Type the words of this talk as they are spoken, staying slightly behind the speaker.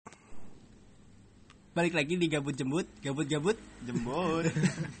Balik lagi di gabut-jembut. Jembut.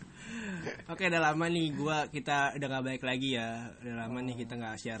 Oke, udah lama nih kita udah gak balik lagi ya. Udah lama nih kita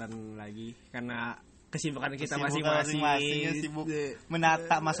gak siaran lagi karena kesibukan kita masing-masing sibuk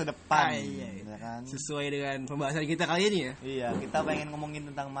menata masa depan. Iya. Ya kan? Sesuai dengan pembahasan kita kali ini ya. Iya, kita pengen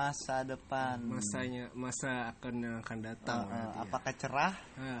ngomongin tentang masa depan. Masa akan datang. Apakah cerah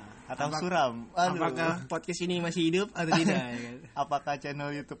atau apakah, suram? Apakah podcast ini masih hidup atau tidak? Ya? Apakah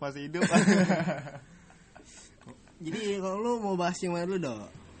channel YouTube masih hidup? Jadi kalau lu mau bahas yang mana dulu, Dok?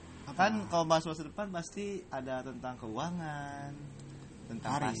 Kan kalau bahas masa depan pasti ada tentang keuangan,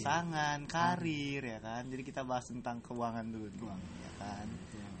 tentang pasangan, karir ya kan. Jadi kita bahas tentang keuangan dulu ya kan.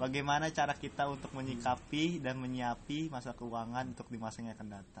 Bagaimana cara kita untuk menyikapi dan menyiapi masa keuangan untuk di masa yang akan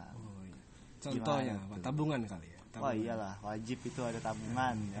datang. Contohnya tabungan kali ya. Wah iyalah, wajib itu ada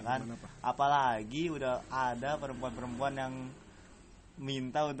tabungan ya kan. Apalagi udah ada perempuan-perempuan yang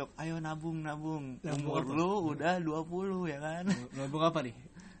minta untuk ayo nabung. Umur lu udah 20 ya kan. Nabung apa nih?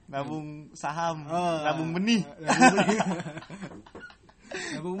 Nabung saham, nabung benih.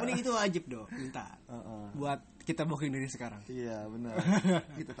 Nabung benih itu wajib dong, minta. Buat kita booking dari sekarang. Iya, benar.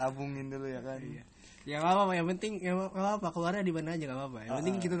 Kita tabungin dulu ya kan. Iya. Ya enggak apa-apa, yang penting enggak apa-apa, keluarnya di mana aja enggak apa-apa. Yang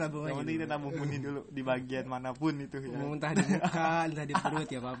penting kita tabung aja. Yang penting kita nabung benih dulu di bagian manapun itu ya. Mau entah di muka, entah di perut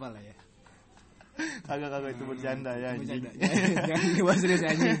ya apa-apa lah ya. Kagak itu bercanda ya. Jangan dibahas serius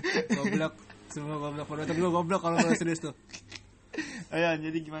anjing. Goblok. Semua goblok. Penonton gue goblok kalau bahas serius tuh. Ayo,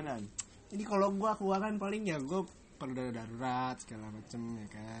 jadi gimana? Jadi kalau gue keuangan paling ya gue perlu dana darurat segala macem ya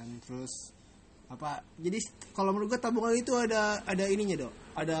kan. Terus apa? Jadi kalau menurut gue tabungan itu ada ininya, Dok.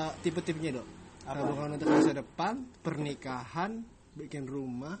 Ada tipe-tipenya, Dok. Tabungan untuk masa depan, pernikahan, bikin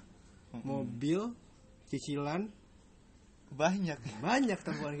rumah, mobil, cicilan. Banyak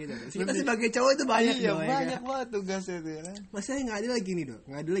tabungan kita. Kita sebagai cowok itu banyak. Iya, banyak banget tugasnya itu ya kan. Masalahnya nggak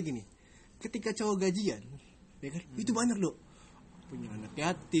ada lagi nih. Ketika cowok gajian, ya kan? Itu banyak, Dok. Punya anak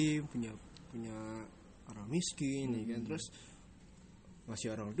yatim, punya orang miskin, ya kan? Terus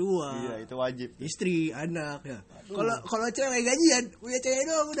masih orang tua. Iya, itu wajib. Istri, anak ya. Kalau cewek gajian, punya cewek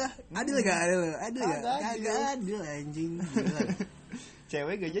doang udah. Adil enggak? Kagak adil anjing.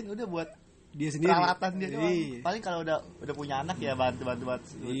 Cewek gajian udah buat dia sendiri, peralatan dia doang. Paling kalau udah punya anak ya bantu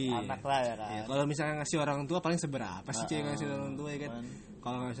anak lah ya kan. Iya, kalau misalnya ngasih orang tua paling seberapa sih cewek ngasih orang tua ya kan.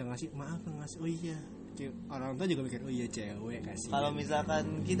 Kalau nggak bisa ngasih, maaf ngasih. Oh iya, orang tua juga mikir, oh iya cewek kasih. Kalau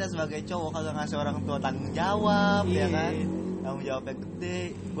misalkan kita sebagai cowok kalau ngasih orang tua tanggung jawab ya kan, tanggung jawabnya gede.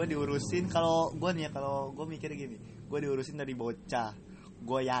 Gue diurusin, kalau gue mikir gini, gue diurusin dari bocah,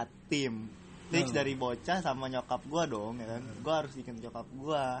 gue yatim. Fix dari bocah sama nyokap gue dong ya kan. Gue harus ikan nyokap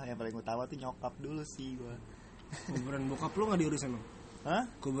gue. Yang paling utama tuh nyokap dulu sih gue. Kuburan bokap lu gak diurus emang? Hah?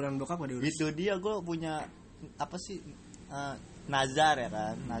 Kuburan bokap gak diurus? Itu dia, gue punya apa sih, nazar ya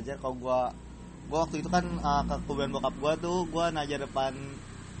kan. Nazar kalau gue waktu itu kan ke kuburan bokap gue tuh, gue nazar depan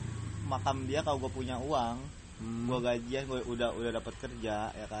makam dia kalau gue punya uang. Gue gajian, gue udah dapat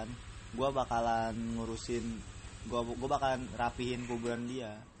kerja ya kan. Gue bakalan ngurusin, gue bakalan rapihin kuburan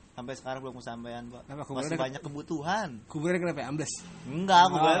dia. Sampai sekarang belum kesampaian, Pak. Masih banyak kebutuhan. Kuburan kenapa ambles? Enggak,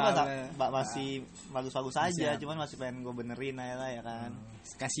 kuburan masih bagus-bagus aja, cuman masih pengen gue benerin aja lah ya kan.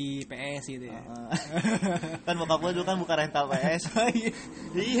 Kasih PS gitu ya. Kan bokap gue dulu kan buka rental PS.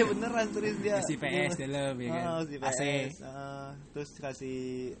 Iya beneran, serius dia. Kasih PS dalam ya kan. Kasih PS. AC. Terus kasih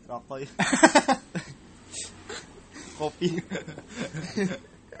rokok. Kopi.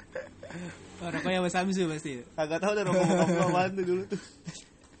 Rokoknya sama Samsu pasti. Kagak tahu deh rokok bokap gue apaan tuh dulu tuh.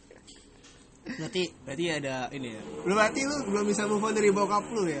 Berarti ada ini ya. Berarti lu belum bisa move on dari bokap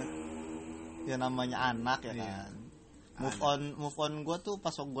lu ya? Ya namanya anak ya kan. Move on gue tuh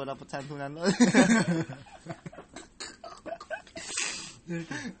pas gue dapet santunan.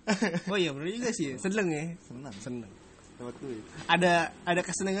 Oh iya benar juga sih. Seneng ya. Seneng. Dapat duit. Ada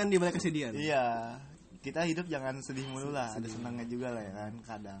kesenangan di balik kesedihan. Iya. Kita hidup jangan sedih mulu lah. Ada senangnya juga lah ya kan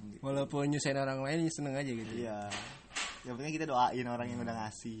kadang. Gitu. Walaupun nyusahin orang lain seneng aja gitu. Iya. Yang penting kita doain orang yang udah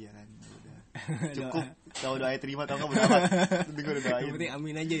ngasih ya kan. Cukup kalau doa terima tau nggak berapa itu gue udah doain. Yang penting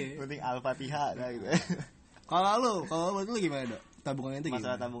amin aja ya. Yang penting al-fatihah nah, gitu. Kalau lu gimana, Dok? Tabungan itu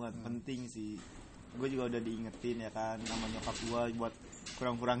masalah gimana? Tabungan penting sih. Gue juga udah diingetin ya kan sama nyokap gue buat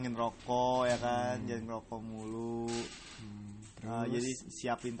kurang-kurangin rokok ya kan, jangan rokok mulu. Jadi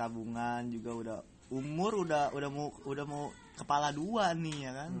siapin tabungan juga udah umur udah mau kepala dua nih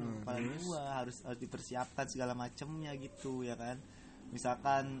ya kan. Kepala dua harus dipersiapkan segala macemnya gitu ya kan.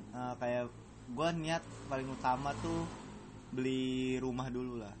 Misalkan kayak gue niat paling utama tuh beli rumah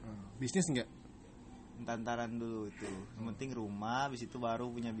dulu lah. Bisnis enggak? Tantaran dulu itu. Yang penting rumah, habis itu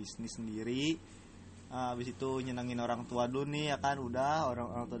baru punya bisnis sendiri. Habis itu nyenengin orang tua dulu nih ya kan, udah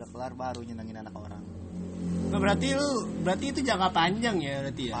orang tua udah kelar baru nyenengin anak orang. Nah, berarti itu jangka panjang ya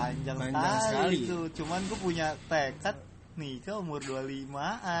berarti ya. Panjang sekali itu. Cuman gue punya tekad nikah umur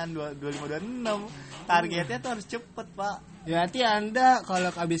 25-an, 25 26. Targetnya tuh harus cepet, Pak. Ya, berarti Anda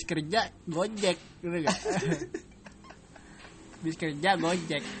kalau habis kerja Gojek, gitu enggak? Habis kerja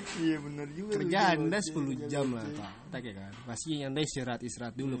Gojek. Iya benar juga. Kerja Anda 10 jam lah, Pak. Tak ya kan. Pasti Anda istirahat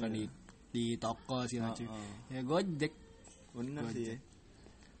dulu kan di toko sih macam. Ya Gojek. Benar sih ya.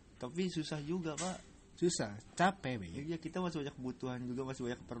 Tapi susah juga, Pak. Susah, capek ya, kita masih banyak kebutuhan juga, masih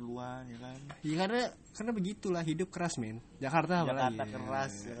banyak keperluan ya kan. Ya karena begitulah hidup keras, men. Jakarta apalagi.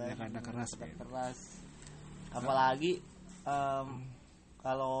 Keras ya kan. Jakarta keras. Apalagi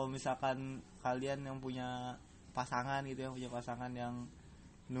kalau misalkan kalian yang punya pasangan gitu, yang punya pasangan yang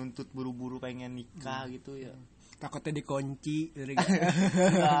nuntut buru-buru pengen nikah gitu ya. Takutnya dikunci dari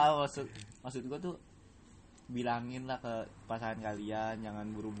maksud gua tuh bilangin lah ke pasangan kalian jangan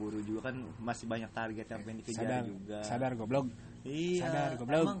buru-buru juga kan, masih banyak target yang pengen dikejar juga. Sadar goblok. Iya. Sadar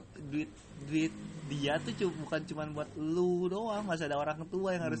goblok. Emang duit dia tuh bukan cuma buat lu doang, masih ada orang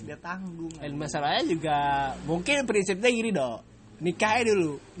tua yang harus dia tanggung. Dan masalahnya juga mungkin prinsipnya gini dong. Nikahnya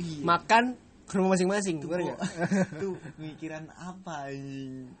dulu. Iya. Makan ke rumah masing-masing, bener enggak? Tuh mikiran apa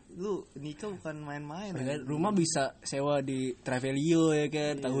anjing? Lu nikah bukan main-main. Rumah bisa sewa di Travelio ya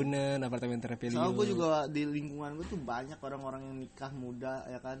kan, tahunan apartemen Travelio. Soalnya gue juga di lingkungan gue tuh banyak orang-orang yang nikah muda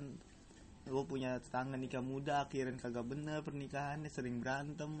ya kan. Gue punya tetangga nikah muda, akhirnya kagak bener pernikahannya, sering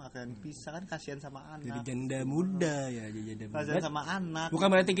berantem, akhirnya pisah kan, kasihan sama anak. Jadi janda muda ya, jadi janda muda. Kasihan sama anak. Bukan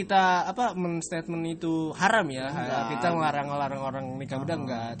berarti kita men-statement itu haram ya. Enggak. Kita ngelarang orang nikah muda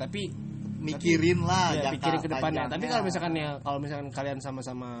enggak, tapi mikirin lah ya, pikirin ke depannya. Tapi kalau misalkan kalian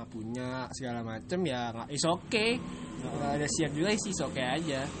sama-sama punya segala macam ya is okay. Ada siap juga sih, is okay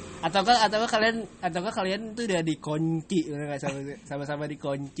aja. Ataukah kalian tuh udah dikunci, enggak sama-sama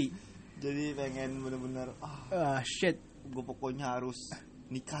dikunci. Jadi pengen bener-bener shit, gue pokoknya harus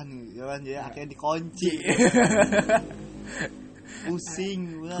nikah nih, ya kan, jadi akhirnya dikunci.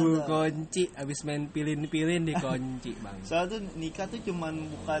 Pusing banget. Kunci abis main pilin dikunci, Bang. Soalnya tuh nikah tuh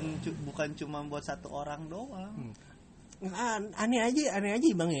bukan cuma buat satu orang doang. Aneh aja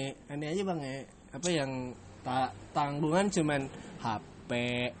Bang ya. Apa yang tanggungan cuman HP,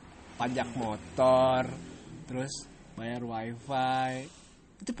 pajak motor, terus bayar wifi.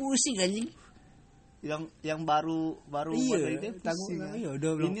 Itu pusing anjing. Yang baru buat itu pusing. Iya,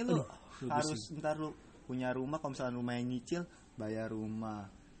 udah belum. Ini lu harus ntar lu punya rumah, kalau misalkan rumah yang nyicil bayar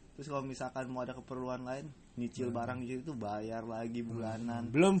rumah. Terus kalau misalkan mau ada keperluan lain nyicil barang di situ bayar lagi bulanan.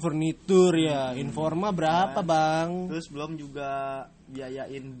 Belum furnitur ya, informa berapa, Bang? Terus belum juga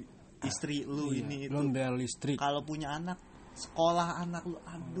biayain istri lu ini itu. Belum bayar listrik. Kalau punya anak, sekolah anak lu,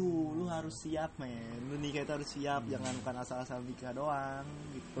 aduh, lu harus siap, men. Lu nikah itu harus siap, jangan bukan asal-asal nikah doang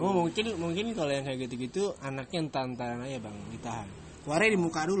gitu. Oh, mungkin kalau yang kayak gitu-gitu anaknya entar-entaran aja, Bang, ditahan. Keluarnya di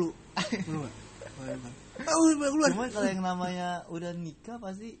muka dulu. Cuma kalau yang namanya udah nikah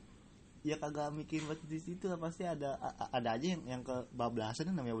pasti ya kagak mikir buat di situ lah, pasti ada aja yang kebablasan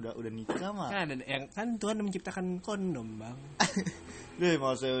namanya udah nikah mah. Kan ada yang kan Tuhan menciptakan kondom, Bang. Deh,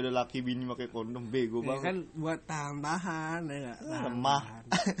 mau saya udah laki bini pakai kondom, bego banget. Kan buat tambahan ya enggak? Lemah.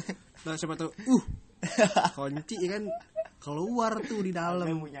 Nah, siapa tuh? Kunci kan keluar tuh di dalam.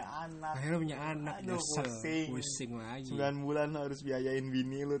 Akhirnya punya anak. Aduh, pusing lagi. 9 bulan harus biayain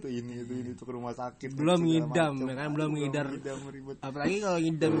bini lu tuh ini itu ke rumah sakit. Belum ngidam ya kan, belum ngidam. Apalagi kalau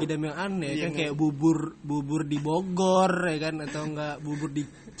ngidam yang aneh kan kayak bubur di Bogor ya kan, atau enggak bubur di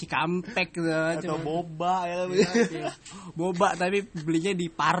Cikampek gitu, atau boba ya kan. Boba tapi belinya di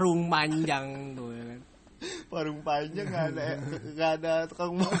Parung Panjang tuh ya kan. Parung Panjang nggak ada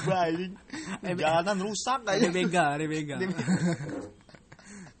tukang boba anjing. Jalanan rusak aja. Ada bega.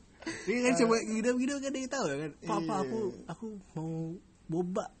 Ini kan coba gidam kan dia tahu ya kan. Papa aku mau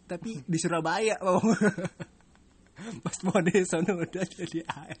boba tapi di Surabaya mau. Pas mau di sana udah jadi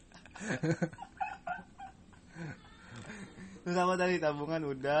air. Terus apa tadi,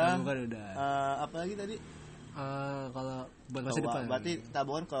 tabungan udah. Apa lagi tadi? Kalau buat masa depan. Berarti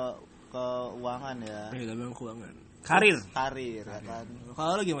tabungan ke keuangan ya. Iya, tabungan keuangan. Karir ya kan.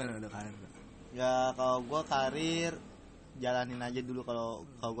 Kalau lu gimana udah karir? Ya kalau gua karir jalanin aja dulu, kalau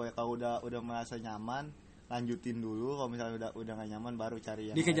udah merasa nyaman lanjutin dulu, kalau misalnya udah gak nyaman baru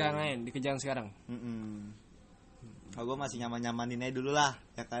cari yang dikejar sekarang. Kalau gue masih nyaman-nyamanin aja dulu lah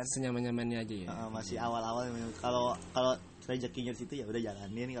ya kan, senyaman-nyamannya aja ya. Masih awal-awal kalau rezekinya situ ya udah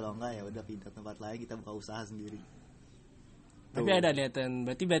jalanin, kalau enggak ya udah pindah tempat lain, kita buka usaha sendiri. Tapi ada niatan,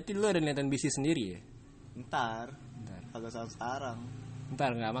 berarti lu ada niatan bisnis sendiri ya? Ntar kagak sekarang.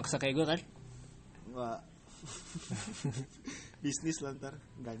 Ntar nggak maksa kayak gue kan? Enggak. Bisnis lantar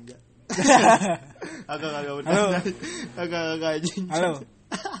ganja. Agak benar. Agak anjing. Halo.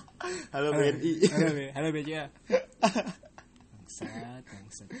 Halo BNI. Halo BCA.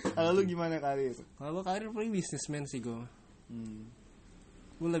 Bangsat. Kalau lu gimana karir? Kalau gue karir paling bisnismen sih gue.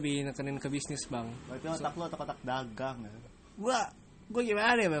 Gue lebih nekenin ke bisnis bang. Berarti otak lu otak dagang ya? Gue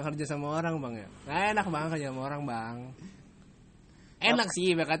gimana ya bang kerja sama orang bang ya? Nah, enak bang kerja sama orang bang. Enak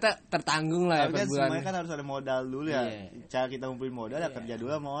sih, kata tertanggung lah per bulan. Semuanya kan harus ada modal dulu ya. Yeah. Cara kita ngumpulin modal ya kerja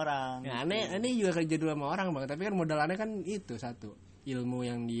dulu sama orang. Ya, aneh juga kerja dulu sama orang bang. Tapi kan modal aneh kan itu satu, ilmu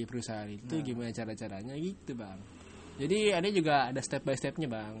yang di perusahaan itu gimana cara-caranya gitu bang. Jadi aneh juga ada step by stepnya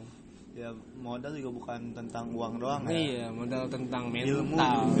bang. Ya modal juga bukan tentang uang doang ya. Iya, modal tentang mental. Ilmu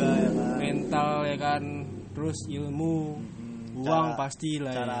juga ya kan. Mental ya kan, terus ilmu. Uang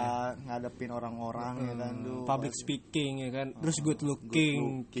pastilah cara ya. ngadepin orang-orang ya kan tuh. Public speaking ya kan. Terus good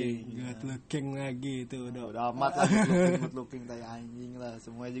looking lagi itu udah amat lah good looking kayak anjing lah.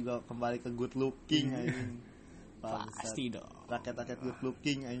 Semuanya juga kembali ke good looking anjing. Pasti dong. Rakyat-rakyat good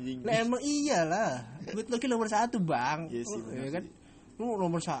looking anjing. Lah emang iyalah. Good looking nomor 1 bang. Iya sih, ya kan. Lu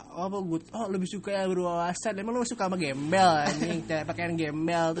nomor 1 apa good? Oh lebih suka yang berwawasan. Emang lu suka sama gembel anjing. Pakaian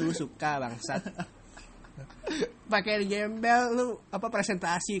gembel tuh lu suka bangsat. Pakai gembel lu apa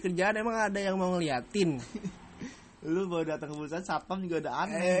presentasi kerjaan emang ada yang mau ngeliatin. Lu baru datang ke perusahaan satpam juga ada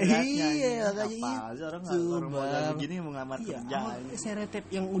aneh iya makanya itu orang modal begini mau ngelamar kerja stereotip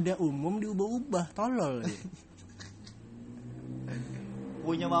yang udah umum diubah-ubah tolol.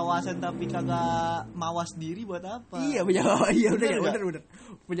 Punya wawasan tapi kagak mawas diri buat apa? Iya punya wawasan, iya bener.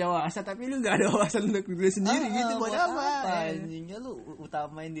 Punya wawasan tapi lu gak ada wawasan untuk diri sendiri gitu buat apa? Anjingnya lu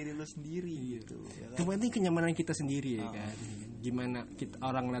utamain diri lu sendiri gitu. Ya kan? Yang penting kenyamanan kita sendiri ya kan. Gimana kita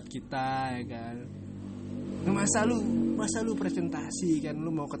orang lihat kita ya kan. Nah, masa lu presentasi kan lu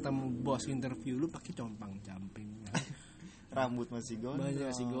mau ketemu bos interview lu pakai compang-camping. Rambut masih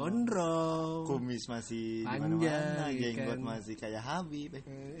gondrong, kumis masih panjang, jenggot masih kayak Habib.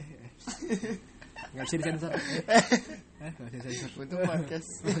 Nggak bisa disensor. Nggak bisa disensor. Untuk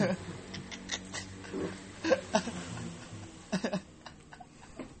podcast.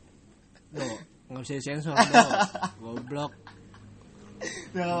 Nggak bisa disensor dong. Goblok.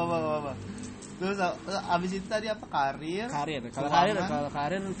 Nggak apa-apa. Terus abis itu tadi apa karir?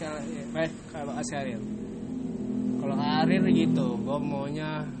 Kalau karir gitu, gue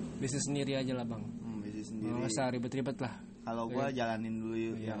maunya bisnis sendiri aja lah bang. Bisnis sendiri. Nggak usah ribet-ribet lah. Kalau gue jalanin dulu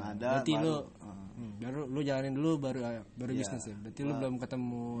yang ada. Berarti lu jalanin dulu baru bisnis ya. Berarti lu belum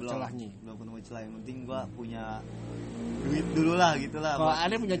ketemu celahnya. Belum ketemu celah. Yang penting gue punya duit dulu lah gitu lah. Kalau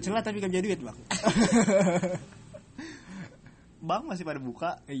ada punya celah tapi gak punya duit bang. Bang masih pada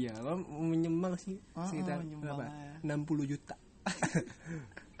buka. Iya, bang menyumbang sih sekitar berapa? 60 juta.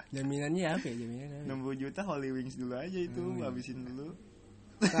 Jaminannya apa ya jaminannya? 60 juta Holy Wings dulu aja itu, habisin dulu.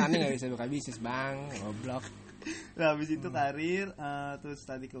 Nah, ini gak bisa buka bisnis bang, goblok. Nah, habis itu karir, terus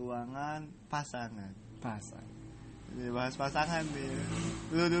tadi keuangan, pasangan. Ini bahas pasangan nih.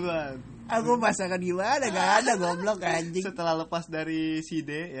 Lu duluan. Aku pasangan gimana? Gak ada goblok anjing. Setelah lepas dari si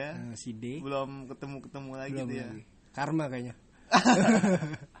D ya. Si D. Belum ketemu lagi belum tuh ya. Lagi. Karma kayaknya.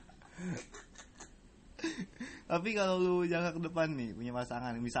 Tapi kalau lu jangka ke depan nih punya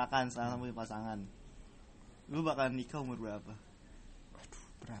pasangan, misalkan sekarang punya pasangan, lu bakal nikah umur berapa? Aduh,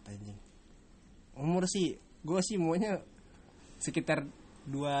 berapa anjing? Umur sih, gue sih maunya sekitar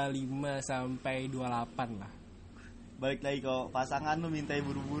 25 sampai 28 lah. Balik lagi kalau pasangan lu mintai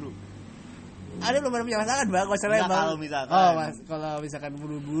buru-buru. Ada belum punya pasangan bang, masalahnya bang. Kalau misalkan. Kalau misalkan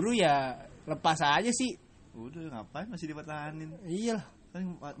buru-buru ya lepas aja sih. Udah ngapain masih dipertahanin? Iyalah.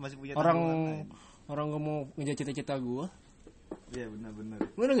 Kan masih punya orang gak mau ngejar cita-cita gue. Iya benar.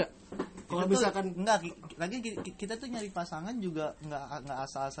 Bener nggak? Kalau misalkan enggak, lagi kita tuh nyari pasangan juga nggak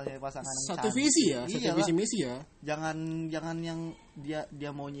asal-asal nyari pasangan yang satu visi ya, Iyalah. satu visi misi ya. Jangan yang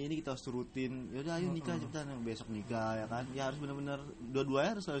dia maunya ini kita harus turutin. Ya udah ayo nikah cepetan besok nikah ya kan. Ya harus benar-benar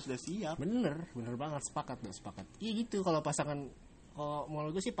dua-duanya harus sudah siap. Bener banget sepakat. Iya gitu kalau pasangan. Kalau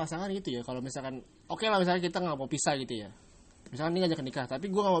menurut gue sih pasangan gitu ya. Kalau misalkan oke lah misalnya kita nggak mau pisah gitu ya. Misalkan dia ngajak nikah, tapi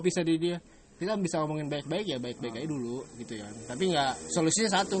gue nggak mau pisah dari dia. Kita bisa ngomongin baik-baik ya, baik-baik aja dulu gitu ya. Tapi nggak solusinya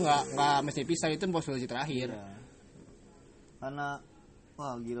satu, nggak mesti pisah, itu solusi terakhir. Ya. Karena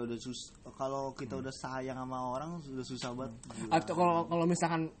wah gila udah kalau kita udah sayang sama orang sudah susah banget. Atau kalau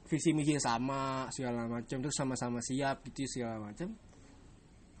misalkan visi misi sama segala macam, terus sama-sama siap gitu segala macam,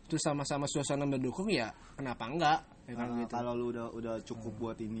 terus sama-sama suasana mendukung ya kenapa enggak? Ya kan gitu. Kalau lu udah cukup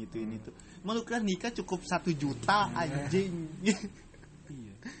buat ini itu. Menurut kan nikah cukup 1 juta anjing. Iya.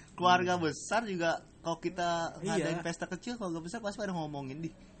 Keluarga besar juga kalau kita ngadain pesta kecil kalau gak besar pasti pada ngomongin di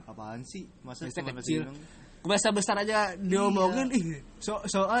apaan sih masa Biasa cuma kecil. gendong. Bahasa besar aja diomongin,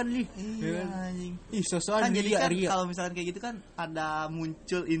 soal nih. Iya anjing. Soal Kan jadi kan ria. kalau misalkan kayak gitu kan ada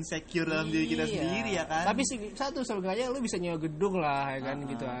muncul insecure dalam diri kita sendiri ya kan. Tapi satu seenggaknya lu bisa nyewa gedung lah ya kan,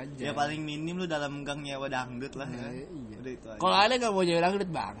 gitu aja. Ya paling minim lu dalam gang nyewa dangdut lah ya. Iya. Udah itu aja. Kalau aneh gak mau nyewa dangdut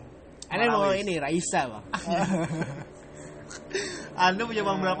bang, aneh mau ini Raisa bang. Anda punya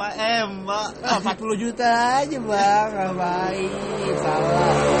uang berapa M, Pak? 40 juta aja bang, ngapain?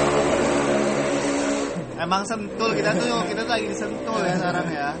 Salah. Emang sentul kita tuh lagi disentul ya sekarang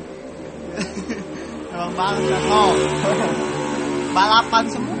ya. Emang banget. Oh. Balapan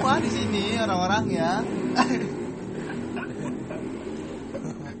semua di sini orang-orang ya.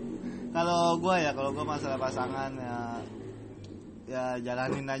 Kalau gue masalah pasangan ya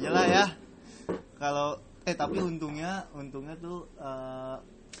jalanin aja lah ya. Kalau tapi untungnya tuh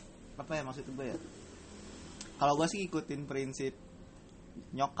apa ya maksud gue ya? Kalau gue sih ikutin prinsip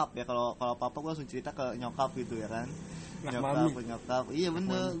nyokap ya, kalau apa-apa gue langsung cerita ke nyokap gitu ya kan. Nyokap. Iya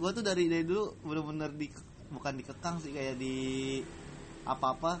bener. Gue tuh dari dulu bener-bener bukan dikekang sih, kayak di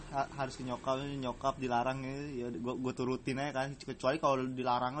apa-apa harus ke nyokap dilarang ya gue turutin aja kan, kecuali kalau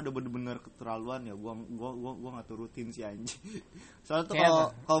dilarang udah bener-bener keterlaluan ya gue nggak turutin sih anjing. Soalnya tuh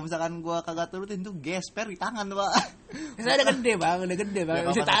kalau misalkan gue kagak turutin tuh gesper di tangan tuh Pak. Saya udah gede bang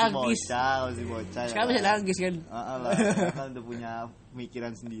bisa tangkis. Masih bocah sekarang ya, bisa nangis kan. lah kan udah punya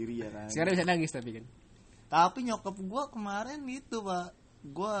pemikiran sendiri ya kan. Sekarang bisa nangis tapi kan. Tapi nyokap gue kemarin gitu Pak,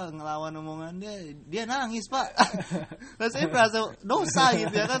 gue ngelawan omongan dia nangis Pak. Saya merasa dosa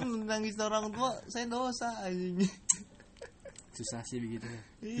gitu ya kan, nangis orang tua saya dosa anjing. Susah sih begitu.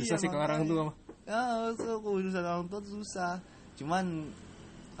 Iya, Susah sih ke orang tua. Ya, urusan orang tua tuh susah. Cuman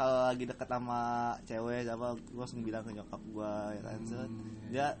kalau lagi deket sama cewek apa, gue langsung bilang ke nyokap gue ya kan.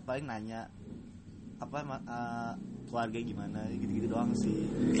 Dia paling nanya apa keluarga gimana, gitu-gitu doang sih.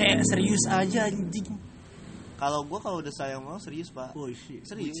 Kayak serius aja anjing. Kalau gue udah sayang mau serius Pak. Oh shit.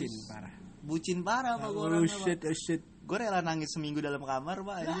 Serius. Bucin Bucin parah. parah Pak gue orangnya Pak. Oh shit. Gue rela nangis seminggu dalam kamar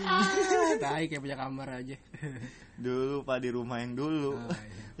Pak anjing. Tai kayak punya kamar aja. Dulu Pak di rumah yang dulu.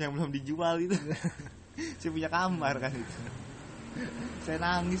 Iya. Yang belum dijual itu. Saya punya kamar kan itu. Saya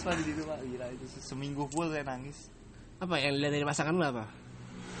nangis Pak di situ Pak, gila itu seminggu full saya nangis. Apa yang lihat dari pasangan lu apa?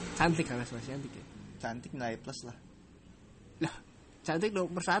 Cantik kan, masih cantik ya. Cantik nilai plus lah. Lah, cantik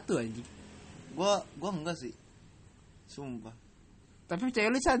nomor 1 anjing. Gua enggak sih. Sumpah. Tapi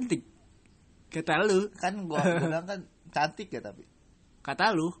cewek lu cantik. Kata lu. Kan gua bilang kan cantik ya, tapi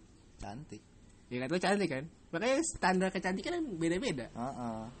kata lu cantik. Ya kata lu cantik kan. Makanya standar kecantikan kan beda-beda.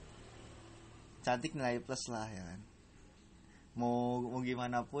 Cantik nilai plus lah ya kan. Mau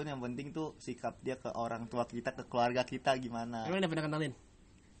gimana pun yang penting tuh sikap dia ke orang tua kita, ke keluarga kita gimana. Emang udah pernah kenalin?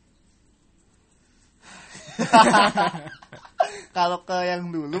 Kalau ke yang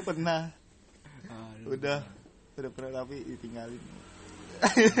dulu pernah. Udah pernah tapi ditinggalin.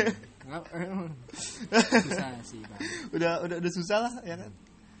 Susah sih Bang. Udah susah lah ya kan.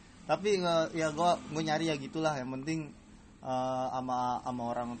 Tapi ya gue nyari ya gitulah, yang penting sama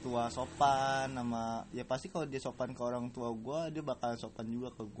orang tua sopan, sama ya pasti kalau dia sopan ke orang tua gue, dia bakal sopan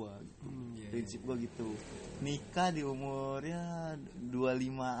juga ke gue gitu. Prinsip gue gitu. Nikah di umurnya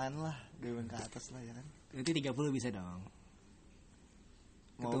 25-an lah, 25 ke atas lah ya kan. Nanti 30 bisa dong.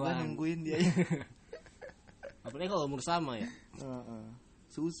 Mau gue nungguin dia. Apalagi kalau umur sama ya.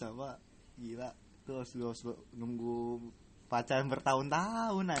 Susah Pak, gila. Terus nunggu pacaran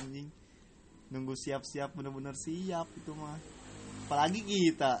bertahun-tahun anjing. Nunggu siap-siap, bener-bener siap itu mah. Apalagi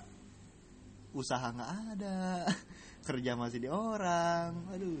kita usaha nggak ada, kerja masih di orang,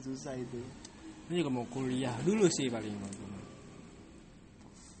 aduh susah itu. Ini juga mau kuliah dulu sih paling mau.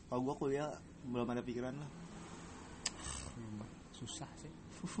 Kalau gue kuliah belum ada pikiran lah. Susah sih.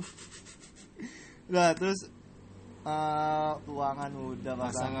 Nah terus keuangan udah,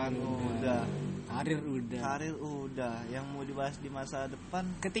 pasangan udah, karir udah, yang mau dibahas di masa depan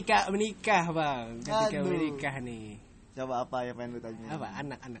ketika menikah Bang. Menikah nih. Coba apa ya pengen lu tanya? Apa?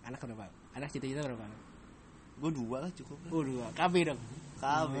 Anak berapa? Anak cita-cita berapa? Gue 2 lah cukup lah. 2. KB dong.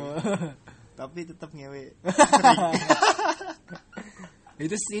 KB. Tapi tetap ngewe.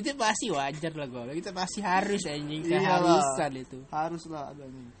 itu pasti wajar lah gue. Itu pasti harus anjing, keharusan itu. Harus lah ada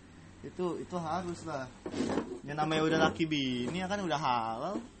nih. Itu harus lah. Yang namanya udah laki bini ya kan udah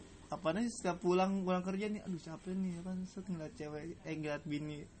halal. Apanya setiap pulang kerja nih, aduh capek nih ya kan, set ngeliat cewek, ngeliat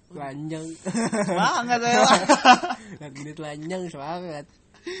bini telanjang. Semangat saya. Ngeliat bini telanjang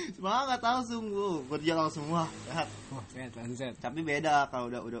semangat langsung gue kerja langsung semua sehat. Sehat. Tapi beda kalau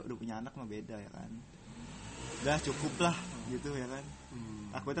udah punya anak mah beda ya kan. Udah cukup lah gitu ya kan.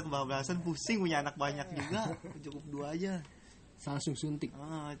 Takutnya kebablasan, pusing punya anak banyak juga. Cukup 2 aja. langsung suntik.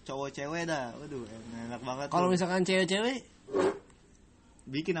 Cowok cewek dah. Waduh, enak banget. Kalau misalkan cewek-cewek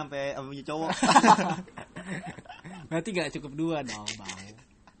bikin sampai punya cowok. berarti gak cukup 2 dong, Bang.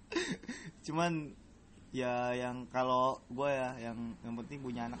 Cuman ya yang kalau gue ya yang penting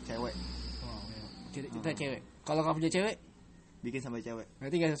punya anak cewek. Kita cewek. Kalau gak punya cewek Bikin sampai cewek.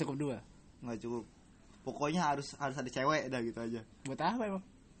 berarti gak cukup 2. Nggak cukup. Pokoknya harus ada cewek dah gitu aja. Buat apa emang?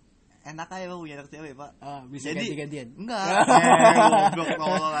 Enak aja punya anak cewek, Pak. Bisa jadi, ganti-gantian. Enggak. Goblok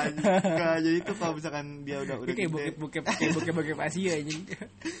tolol aja. Enggak, jadi itu kalau misalkan dia udah kayak bokep Asia anjing.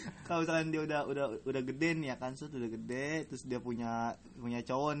 Kalau misalkan dia udah gede nih ya kan, udah gede, terus dia punya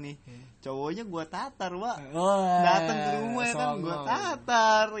cowok nih. Cowoknya gua tatar, Pak. Datang ke rumah ya kan gua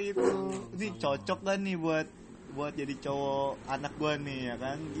tatar gitu. Ini cocok kan nih buat jadi cowok anak gua nih ya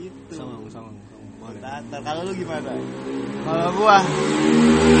kan gitu. Songong. Tatar. Kalau lu gimana? Kalau gua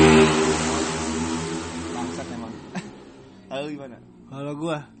bangsat emang. Kalau gimana? Kalau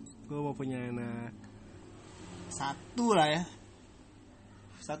gua mau punya anak 1 lah ya.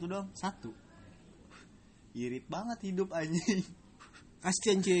 1 dong. 1. Irit banget hidup anjing.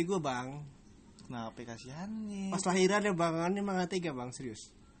 Kasian cewek gua, Bang. Kenapa kasihannya? Pas lahiran ya Bang, emang gak tega, Bang,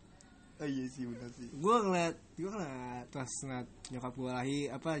 serius. Oh iya sih, benar sih. Gue ngeliat pas ngeliat nyokap gue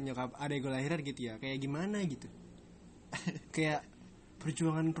nyokap adek gue lahiran gitu ya, kayak gimana gitu. Kayak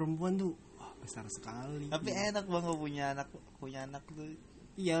perjuangan perempuan tuh besar sekali. Tapi gitu. Enak Bang punya anak tuh.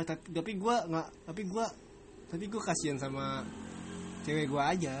 Iya, tapi gue kasihan sama cewek gue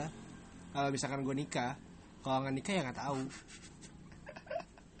aja. Kalau misalkan gue nikah, kalau nggak nikah ya nggak tahu.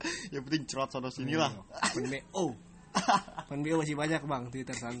 Yang penting cerot sono sini lah. Pen BO masih banyak, Bang,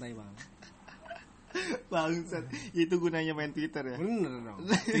 Twitter santai, Bang. Bangsat, itu gunanya main Twitter ya. Bener dong.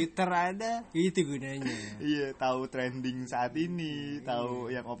 Twitter ada, itu gunanya. Iya, tahu trending saat ini, tahu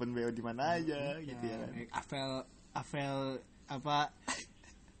yang open BO di mana aja gitu ya kan. Avel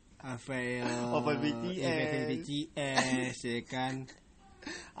open BTS ya kan.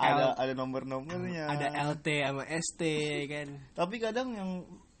 Ada nomor-nomornya. Ada LT sama ST kan. Tapi kadang yang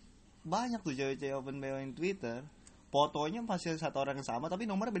banyak tuh cewek-cewek open BO di Twitter, fotonya masih satu orang yang sama tapi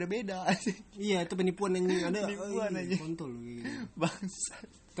nomornya beda-beda. Iya, itu penipuan anjing. Penipuan aja. Kontol gitu. Bangsat.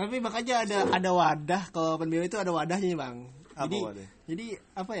 Tapi makanya ada wadah, kalau open BO itu ada wadahnya, Bang. Jadi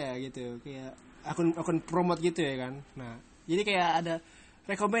apa ya gitu, kayak akun promote gitu ya kan. Nah, jadi kayak ada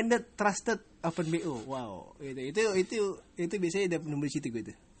recommended trusted open BO. Wow, itu biasanya ada nomor situ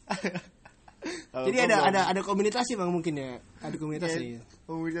gue tuh. Jadi ada komunitas sih, Bang, mungkin ya. Ada komunitas sih.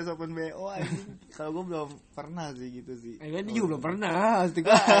 Komunitas open BO anjing. Kalau gue belum pernah sih gitu sih. Gue juga belum pernah. Maksud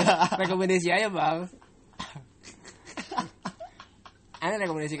gue rekomendasi aja, Bang. Ada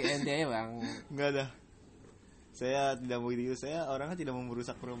rekomendasi ke ente aja, Bang. Enggak ada. Saya tidak mau gitu. Saya orangnya tidak mau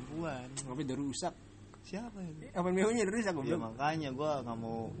merusak perempuan. Tapi udah rusak. Siapa ini? Open BO-nya udah rusak, ya, makanya gue nggak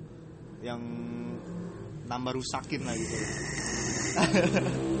mau yang nambah rusakin lah gitu.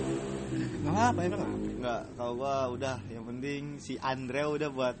 Emang apa? Nggak, kalau gue udah. Yang penting si Andre udah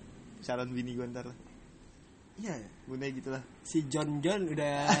buat calon bini gue ntar lah. Iya, bunda gitu lah. Si John udah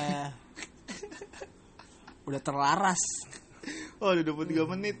terlaras. Oh, udah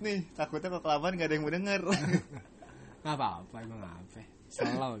 23 menit nih. Takutnya kalau kelamaan gak ada yang mau denger. Gak apa-apa, emang apa.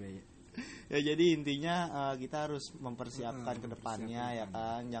 Selalu kayaknya. Ya jadi intinya kita harus mempersiapkan ke depannya ya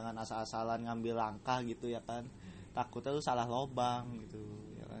kan. Jangan asal-asalan ngambil langkah gitu ya kan. Takutnya lu salah lobang gitu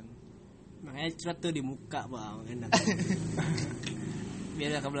ya kan. Makanya cerot tuh di muka, Bang, enak.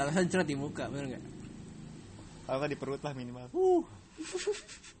 Biar gak kebelakang cerot di muka, bener gak? Kalau gak di perut lah minimal.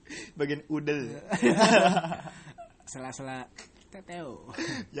 Bagian udel. Sela-sela teteo.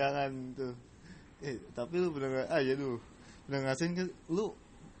 Jangan tuh. Tapi lu bener ya tuh. Udah ngasihin ke lu,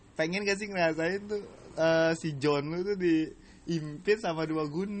 pengen gak sih ngerasain tuh si John lu tuh diimpit sama 2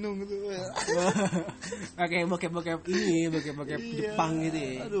 gunung tuh. Oke, bokep ini, bokep iya. Jepang gitu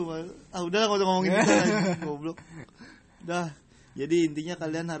ya. Aduh, udah gak usah ngomongin itu lagi. Goblok. Udah. Jadi intinya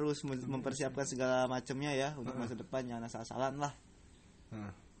kalian harus mempersiapkan segala macamnya ya untuk masa depan, jangan asal-asalan lah.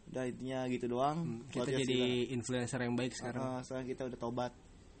 Udah intinya gitu doang. Kita jadi influencer yang baik sekarang. Sekarang kita udah tobat.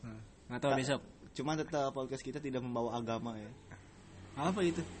 Nggak tahu besok. Cuman tetap podcast kita tidak membawa agama ya. Apa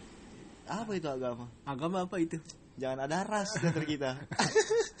itu? Apa itu agama? Agama apa itu? Jangan ada ras di antara kita.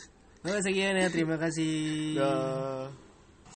 Sekian ya, terima kasih. Dah.